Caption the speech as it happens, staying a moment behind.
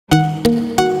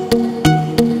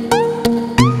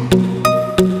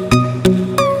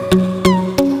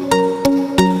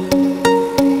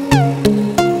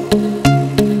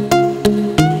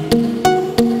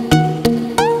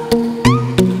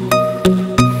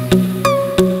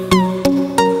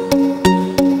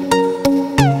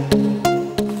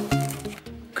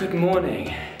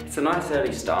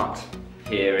early start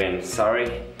here in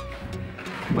Surrey,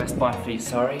 West Byfleet,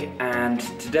 Surrey, and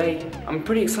today I'm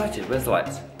pretty excited. Where's the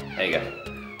lights? There you go,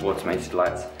 automated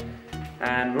lights.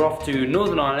 And we're off to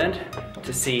Northern Ireland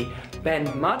to see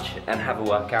Ben Mudge and have a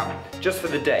workout just for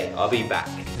the day. I'll be back.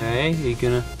 Okay, you're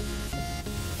gonna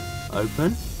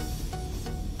open.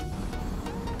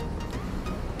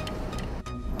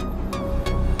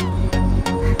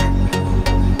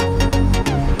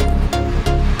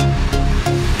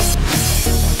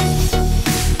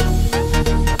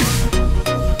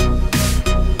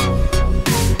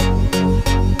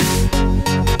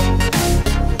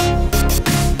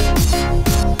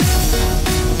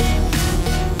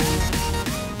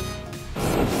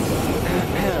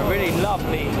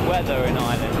 Lovely weather in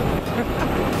Ireland.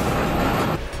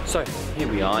 So here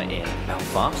we are in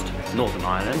Belfast, Northern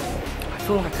Ireland. I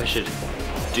feel like I should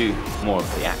do more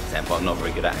of the accent, but I'm not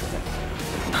very good at accent.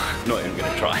 Not even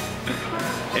gonna try.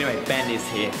 Anyway, Ben is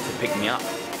here to pick me up.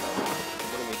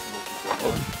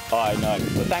 Oh, I know.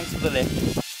 But thanks for the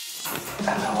lift.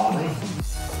 Hello, Ollie.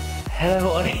 Hello,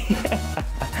 Ollie.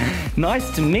 Nice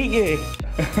to meet you.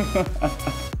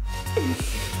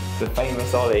 The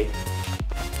famous Ollie.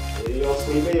 You asked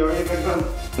me, are you big man?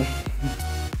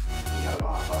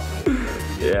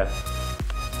 Yeah.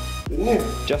 Didn't you?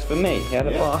 Just for me, you had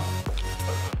a bar.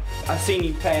 I've seen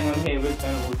you playing on here with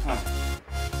Ben all the time.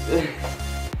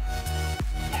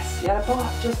 Yes, you had a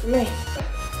bar just for me.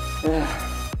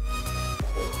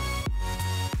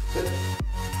 Sit.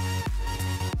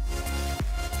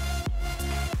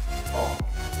 Oh.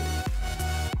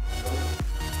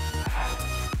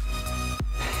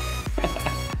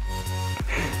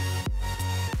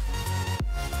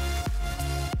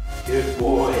 Good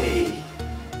boy.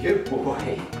 Good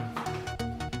boy.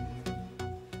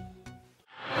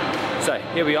 So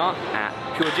here we are at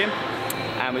Pure Gym,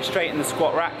 and we're straight in the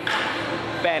squat rack.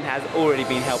 Ben has already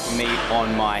been helping me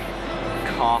on my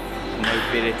calf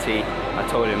mobility. I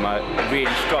told him I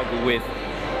really struggle with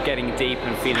getting deep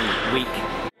and feeling weak.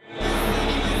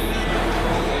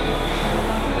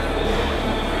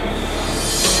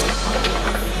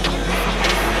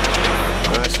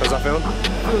 Nice, how's that feeling?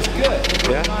 Feels good.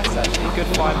 Yeah? Nice actually.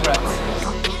 Good 5 reps.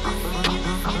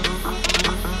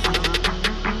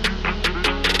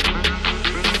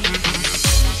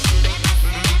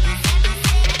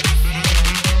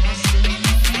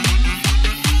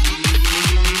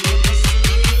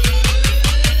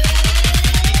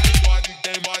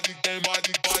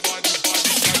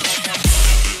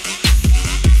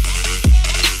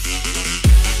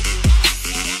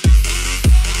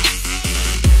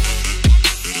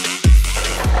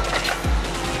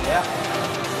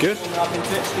 Good? Up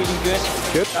into it, feeling good.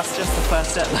 Good. That's just the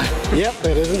first set though. Yep,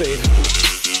 it is indeed.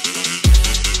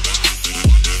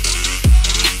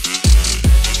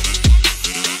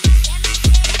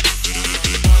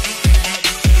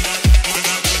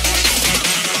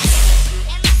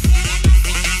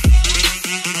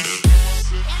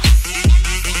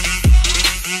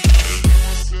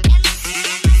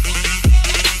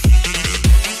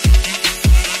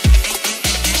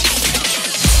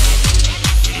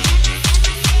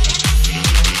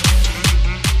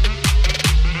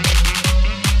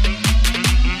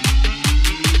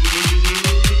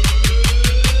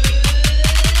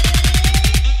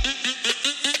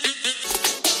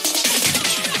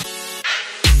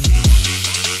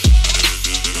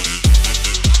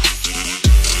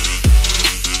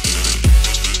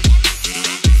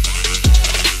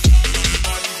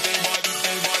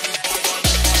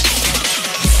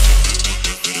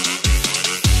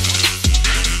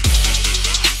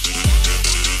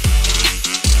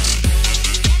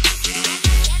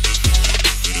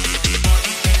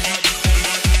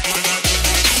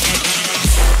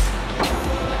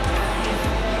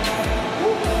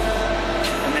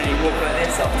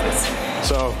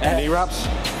 So, knee wraps?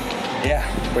 Yeah.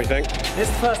 What do you think? This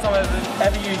is the first time I've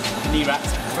ever used knee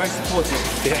wraps. Very supportive.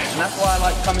 Yeah. And that's why I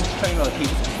like coming to train with other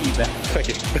people to see you there. Thank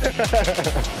you.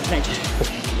 Thank you.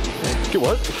 Good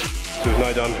work. So we've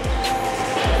now done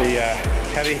the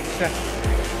heavy set.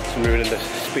 So we're moving into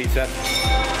speed set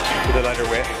with a lighter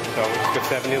weight. So we've got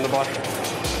 70 on the bar.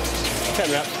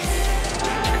 10 reps.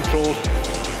 Controlled.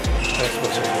 And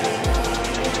explosive.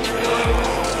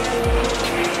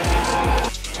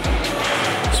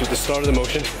 So at the start of the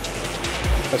motion,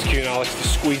 that's cueing Alex to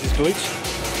squeeze his glutes.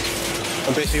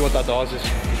 And basically what that does is,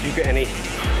 if you get any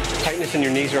tightness in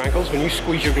your knees or ankles, when you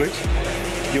squeeze your glutes,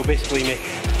 you'll basically make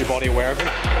your body aware of it.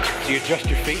 So you adjust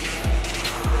your feet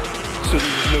so that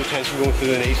there's no tension going through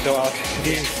the knees. So Alex, if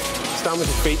you stand with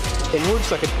your feet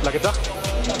inwards like a duck,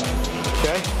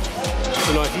 okay?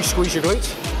 So now if you squeeze your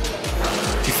glutes,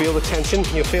 you feel the tension?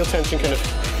 You'll feel tension kind of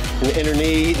in the inner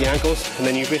knee, the ankles, and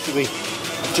then you basically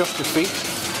adjust your feet.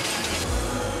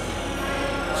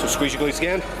 So squeeze your glutes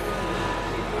again.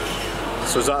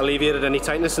 So has that alleviated any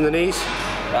tightness in the knees?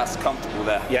 That's comfortable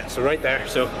there. Yeah, so right there.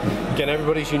 So again,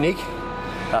 everybody's unique.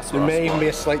 That's there may even be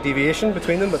a slight deviation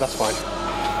between them, but that's fine.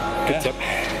 Good tip.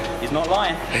 He's not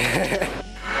lying. Yeah.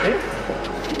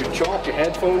 Your chart, your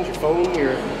headphones, your phone,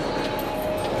 your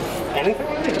anything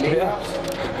really. Yeah.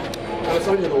 And it's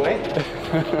only the way. That's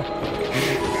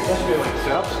really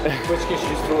setups. Which case you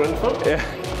just throw it in front. Yeah.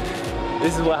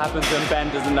 This is what happens when Ben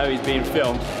doesn't know he's being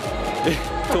filmed. He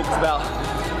talks about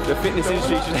the fitness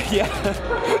industry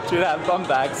should have bum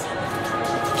bags.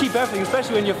 Keep everything,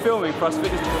 especially when you're filming for us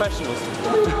fitness professionals.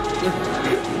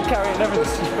 Carrying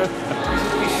everything.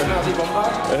 These snazzy bum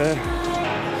bags.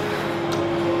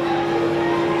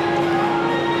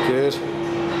 Good.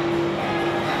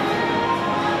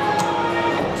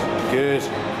 Good.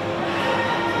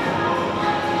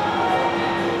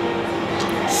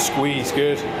 Squeeze,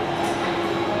 good.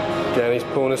 Again, he's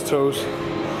pulling his toes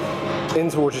in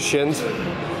towards his shins. So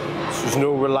there's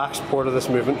no relaxed port of this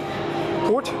movement.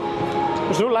 Port?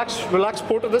 There's no relaxed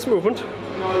port of this movement.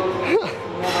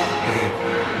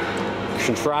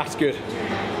 Contract, good.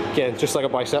 Again, just like a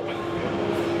bicep.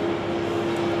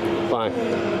 Fine.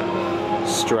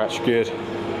 Stretch, good.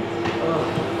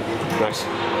 Nice.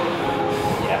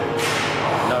 Yeah.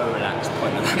 No relaxed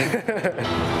point of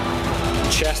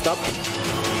that. Chest up.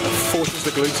 Forces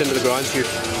the glutes into the ground, so you're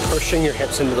pushing your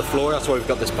hips into the floor. That's why we've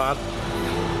got this pad.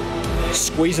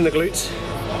 Squeezing the glutes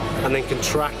and then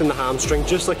contracting the hamstring,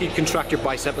 just like you contract your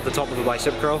bicep at the top of a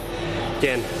bicep curl.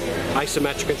 Again,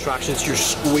 isometric contractions, you're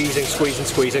squeezing, squeezing,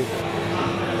 squeezing.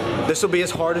 This will be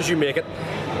as hard as you make it.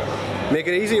 Make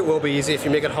it easy, it will be easy. If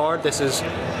you make it hard, this is...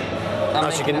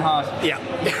 As you can hard. Yeah.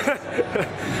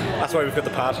 That's why we've got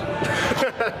the pad.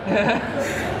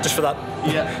 Just for that.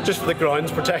 Yeah. Just for the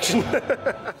grounds protection. It's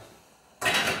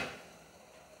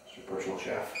your personal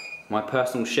chef. My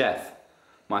personal chef.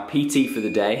 My PT for the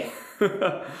day.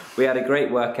 We had a great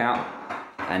workout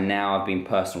and now I've been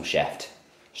personal chefed.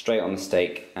 Straight on the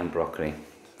steak and broccoli.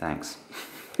 Thanks.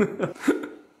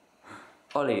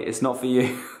 Ollie, it's not for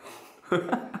you. Go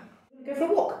for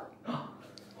a walk.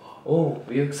 Oh,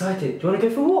 are you excited? Do you want to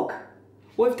go for a walk?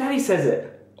 What if Daddy says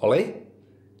it? Ollie, do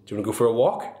you want to go for a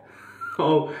walk?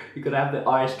 Oh, you gotta have the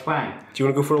Irish twang. Do you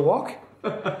want to go for a walk?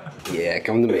 Yeah,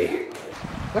 come to me.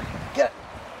 Look, get it.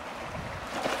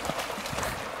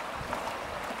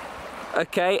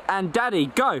 Okay, and Daddy,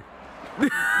 go!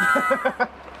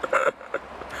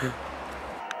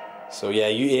 So yeah,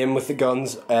 you aim with the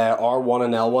guns, R1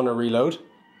 and L1 are reload.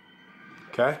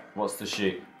 Okay? What's the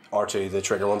shoot? R2, the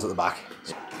trigger ones at the back.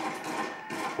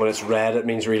 When it's red, it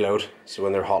means reload. So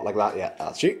when they're hot like that, yeah,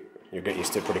 that's shoot. You'll get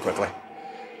used to it pretty quickly.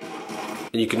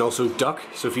 And you can also duck.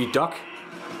 So if you duck,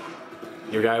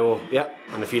 your guy will, yeah.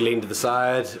 And if you lean to the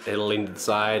side, it'll lean to the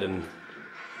side and...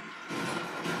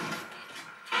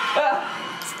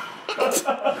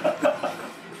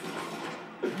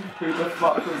 Who the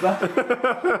fuck was that?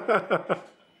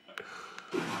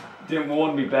 Didn't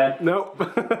warn me, Ben. Nope.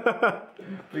 But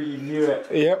you knew it.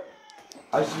 Yep.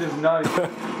 I should have known.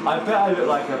 I bet I look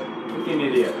like a fucking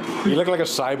idiot. You look like a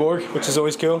cyborg, which is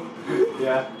always cool.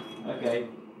 Yeah, okay.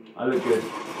 I look good.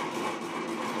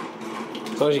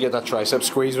 As long as you get that tricep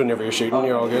squeeze whenever you're shooting,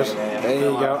 you're all good. Yeah. There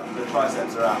you go. The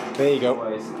triceps are out. There you go.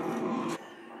 Always.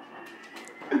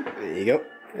 There you go.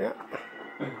 Yeah.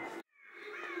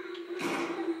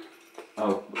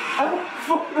 Oh.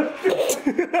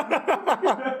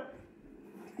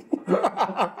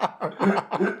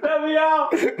 Let me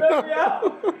out! Let me out!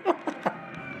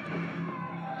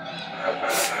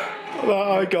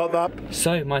 Oh, I got that.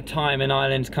 So, my time in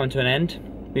Ireland's come to an end.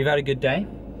 We've had a good day.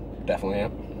 Definitely, yeah.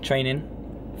 Training,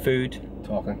 food,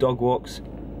 Talking. dog walks,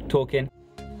 talking.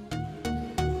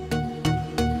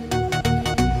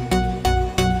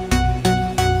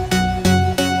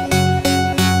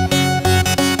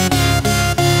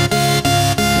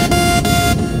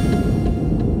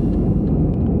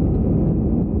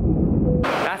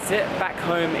 It, back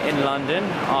home in London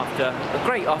after a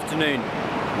great afternoon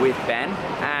with Ben,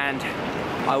 and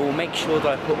I will make sure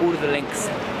that I put all of the links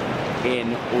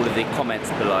in all of the comments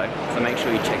below, so make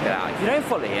sure you check that out. If you don't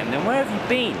follow him, then where have you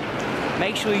been?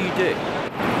 Make sure you do.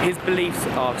 His beliefs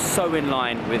are so in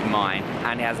line with mine,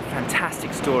 and he has a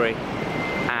fantastic story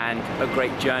and a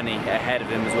great journey ahead of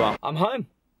him as well. I'm home,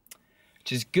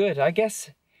 which is good. I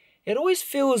guess it always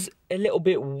feels a little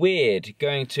bit weird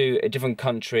going to a different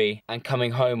country and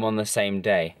coming home on the same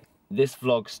day. This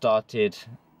vlog started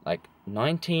like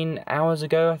 19 hours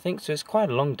ago, I think, so it's quite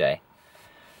a long day.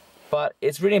 But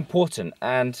it's really important,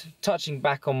 and touching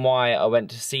back on why I went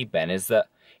to see Ben is that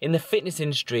in the fitness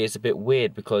industry it's a bit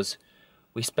weird because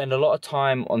we spend a lot of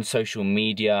time on social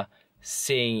media,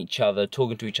 seeing each other,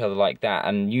 talking to each other like that,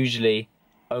 and usually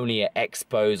only at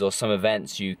expos or some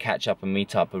events you catch up and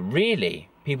meet up. But really,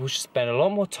 people should spend a lot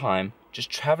more time just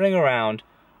traveling around,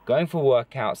 going for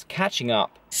workouts, catching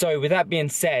up. So with that being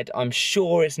said, I'm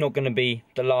sure it's not going to be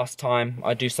the last time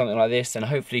I do something like this, and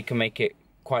hopefully can make it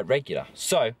quite regular.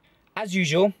 So as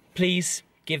usual, please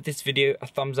give this video a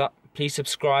thumbs up, please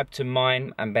subscribe to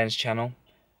mine and Ben's channel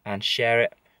and share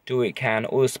it. Do what you can,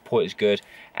 all the support is good,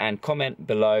 and comment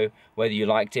below whether you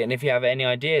liked it, and if you have any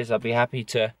ideas I'd be happy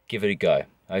to give it a go.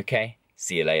 Okay,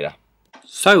 see you later.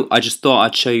 So I just thought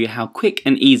I'd show you how quick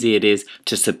and easy it is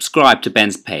to subscribe to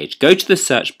Ben's page. Go to the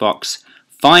search box,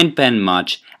 find Ben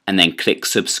Mudge, and then click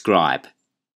subscribe.